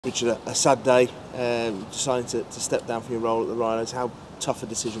Richard, a sad day, deciding to step down from your role at the Rhinos. How tough a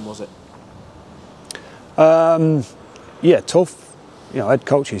decision was it? Yeah, tough. You know, head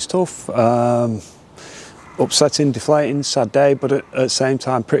coaching is tough. Upsetting, deflating, sad day, but at the same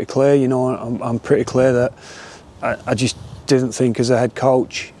time, pretty clear. You know, I'm pretty clear that I just didn't think as a head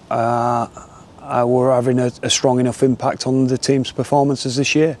coach I were having a strong enough impact on the team's performances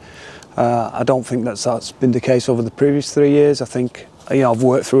this year. I don't think that's been the case over the previous 3 years. I think, you know, I've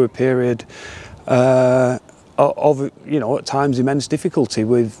worked through a period of, you know, at times immense difficulty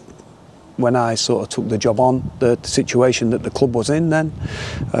with when I sort of took the job on, the situation that the club was in then.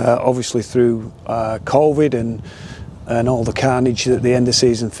 Obviously through COVID and all the carnage that the end of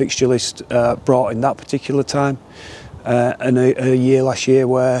season fixture list brought in that particular time. And a year last year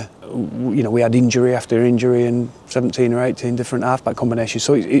where, you know, we had injury after injury and 17 or 18 different halfback combinations.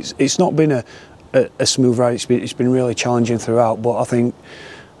 So it's not been a smooth ride. It's been really challenging throughout. But I think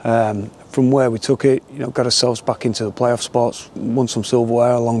from where we took it, you know, got ourselves back into the playoff spots, won some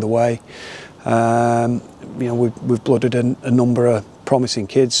silverware along the way. You know, we've blooded a number of promising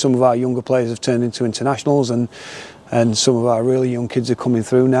kids. Some of our younger players have turned into internationals, and some of our really young kids are coming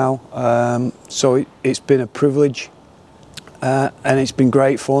through now. So it's been a privilege. And it's been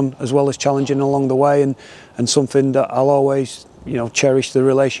great fun as well as challenging along the way, and something that I'll always, you know, cherish the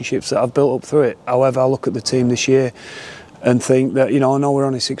relationships that I've built up through it. However, I look at the team this year and think that, you know, I know we're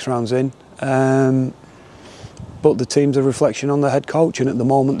only 6 rounds in, but the team's a reflection on the head coach, and at the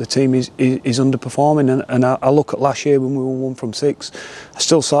moment the team is underperforming. And I look at last year when we were 1 from 6. I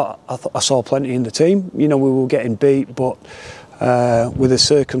still saw plenty in the team. You know, we were getting beat, but with the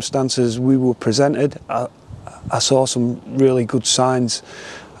circumstances we were presented, I saw some really good signs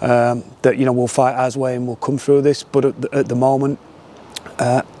that, you know, we'll fight our way and we'll come through this. But at the moment,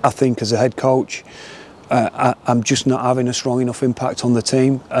 I think as a head coach, I'm just not having a strong enough impact on the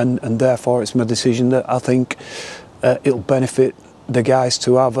team, and therefore it's my decision that I think it'll benefit the guys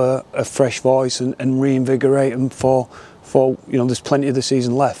to have a fresh voice and reinvigorate them for you know, there's plenty of the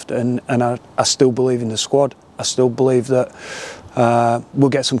season left, and I still believe in the squad. I still believe that we'll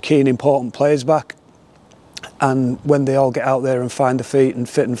get some key and important players back. And when they all get out there and find their feet and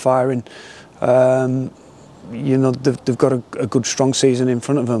fit and firing, you know, they've got a good, strong season in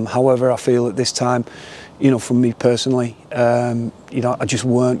front of them. However, I feel at this time, you know, from me personally, you know, I just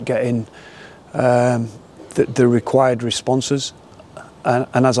weren't getting the required responses.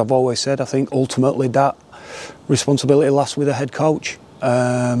 And as I've always said, I think ultimately that responsibility lasts with a head coach.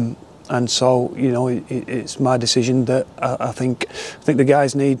 And so, you know, it's my decision that I think the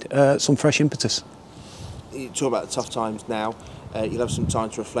guys need some fresh impetus. You talk about the tough times now. You'll have some time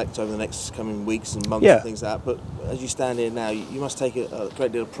to reflect over the next coming weeks and months, yeah, and things like that. But as you stand here now, you must take a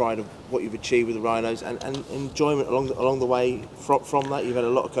great deal of pride of what you've achieved with the Rhinos, and enjoyment along the way from that. You've had a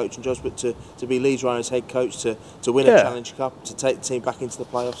lot of coaching jobs, but to be Leeds Rhinos head coach, to win a Challenge Cup, to take the team back into the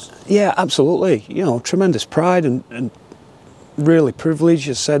playoffs. Yeah, absolutely. You know, tremendous pride and really privileged.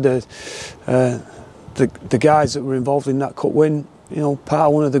 As I said, the guys that were involved in that cup win, you know, part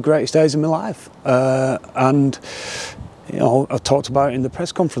of one of the greatest days of my life. And, you know, I talked about it in the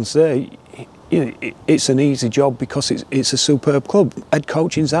press conference there. You know, it's an easy job because it's a superb club. Head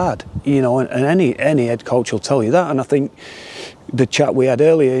coaching's hard, you know, and any head coach will tell you that. And I think the chat we had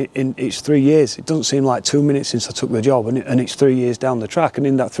earlier, it's 3 years. It doesn't seem like 2 minutes since I took the job, and it's 3 years down the track. And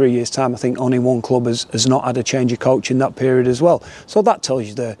in that 3 years' time, I think only one club has not had a change of coach in that period as well. So that tells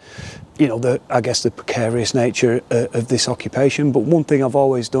you you know, I guess the precarious nature of this occupation. But one thing I've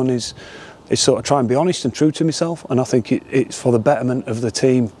always done is sort of try and be honest and true to myself, and I think it's for the betterment of the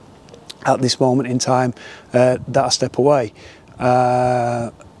team at this moment in time that I step away.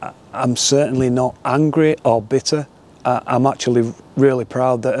 I'm certainly not angry or bitter. I'm actually really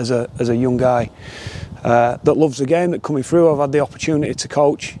proud that as a young guy that loves the game, that coming through, I've had the opportunity to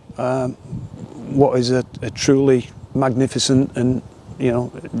coach what is a truly magnificent and, you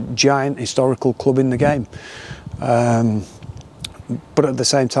know, giant historical club in the game. But at the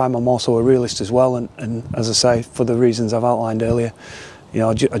same time, I'm also a realist as well, and as I say, for the reasons I've outlined earlier, you know,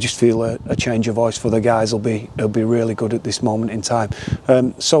 I just feel a change of voice for the guys will be really good at this moment in time.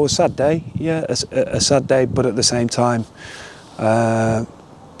 So a sad day, yeah, a sad day, but at the same time,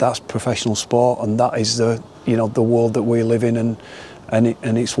 that's professional sport, and that is the world that we live in, and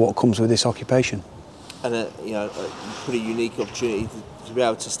it's what comes with this occupation. And you know, a pretty unique opportunity to be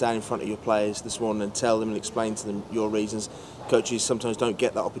able to stand in front of your players this morning and tell them and explain to them your reasons. Coaches sometimes don't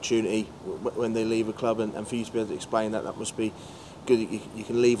get that opportunity when they leave a club, and for you to be able to explain that must be good. You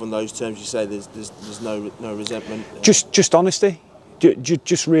can leave on those terms. You say there's no resentment. Just honesty,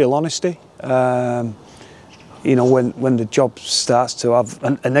 just real honesty. you know, when the job starts to have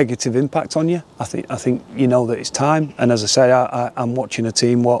a negative impact on you, I think you know that it's time. And as I say, I'm watching a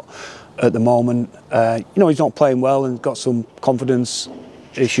team what at the moment, you know, he's not playing well and got some confidence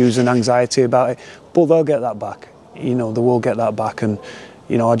issues and anxiety about it, but they'll get that back. You know, they will get that back. And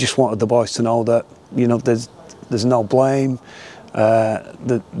you know, I just wanted the boys to know that, you know, there's no blame,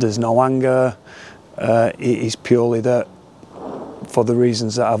 there's no anger. It is purely that, for the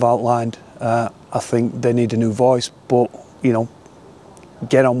reasons that I've outlined, I think they need a new voice. But you know,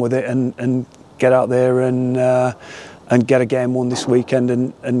 get on with it and get out there and get a game won this weekend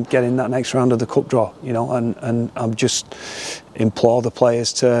and get in that next round of the cup draw. You know, and I'm just implore the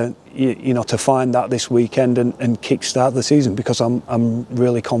players to you know, to find that this weekend and kick-start the season, because I'm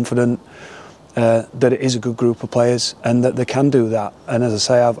really confident that it is a good group of players and that they can do that. And as I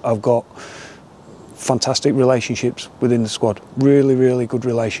say, I've got fantastic relationships within the squad, really good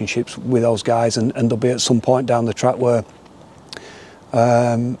relationships with those guys, and there'll be at some point down the track where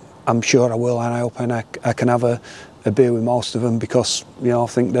I'm sure I will, and I hope I can have a beer with most of them, because you know, I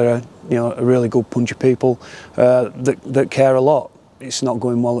think they're a really good bunch of people that care a lot. It's not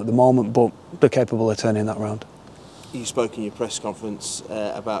going well at the moment, but they're capable of turning that round. You spoke in your press conference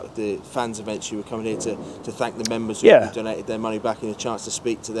about the fans events. You were coming here to thank the members who donated their money back, and a chance to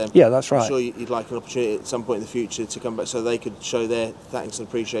speak to them. Yeah, that's right. I'm sure you'd like an opportunity at some point in the future to come back so they could show their thanks and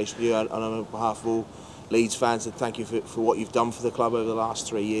appreciation to you, and on behalf of all Leeds fans, and thank you for what you've done for the club over the last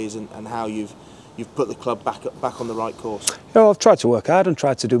 3 years, and how you've put the club back on the right course. You know, I've tried to work hard and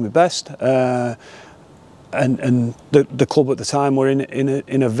tried to do my best. And the club at the time were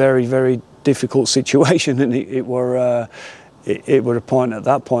in a very difficult situation, and it were a point at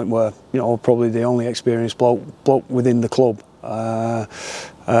that point where, you know, probably the only experienced bloke within the club.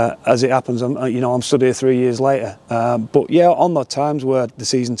 As it happens, I'm stood here 3 years later. But yeah, on the times where the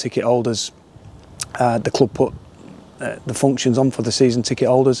season ticket holders, the club put the functions on for the season ticket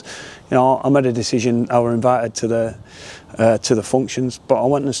holders, you know, I made a decision. I were invited to the functions, but I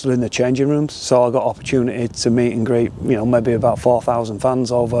went and stood in the changing rooms, so I got opportunity to meet and greet, you know, maybe about 4,000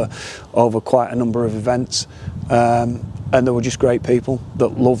 fans over quite a number of events, and they were just great people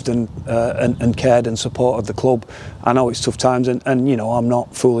that loved and cared and supported the club. I know it's tough times, and you know, I'm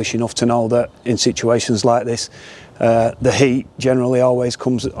not foolish enough to know that in situations like this, the heat generally always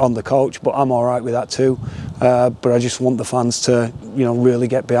comes on the coach, but I'm all right with that too. But I just want the fans to, you know, really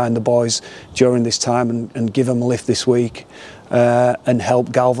get behind the boys during this time and give them a lift this week, and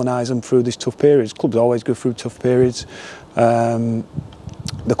help galvanise them through this tough period. Clubs always go through tough periods.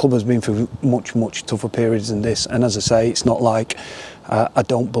 The club has been through much tougher periods than this, and as I say, it's not like I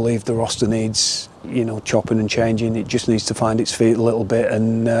don't believe the roster needs, you know, chopping and changing. It just needs to find its feet a little bit,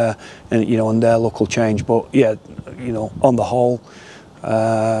 and you know, and their luck will change. But yeah, you know, on the whole,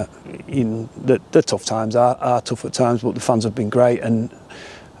 you know, the tough times are tough at times, but the fans have been great. And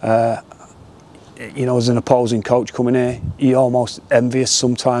you know, as an opposing coach coming here, you're almost envious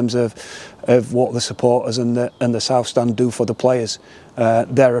sometimes of what the supporters and the South Stand do for the players.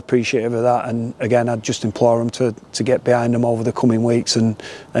 They're appreciative of that, and again, I'd just implore them to get behind them over the coming weeks and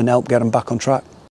help get them back on track.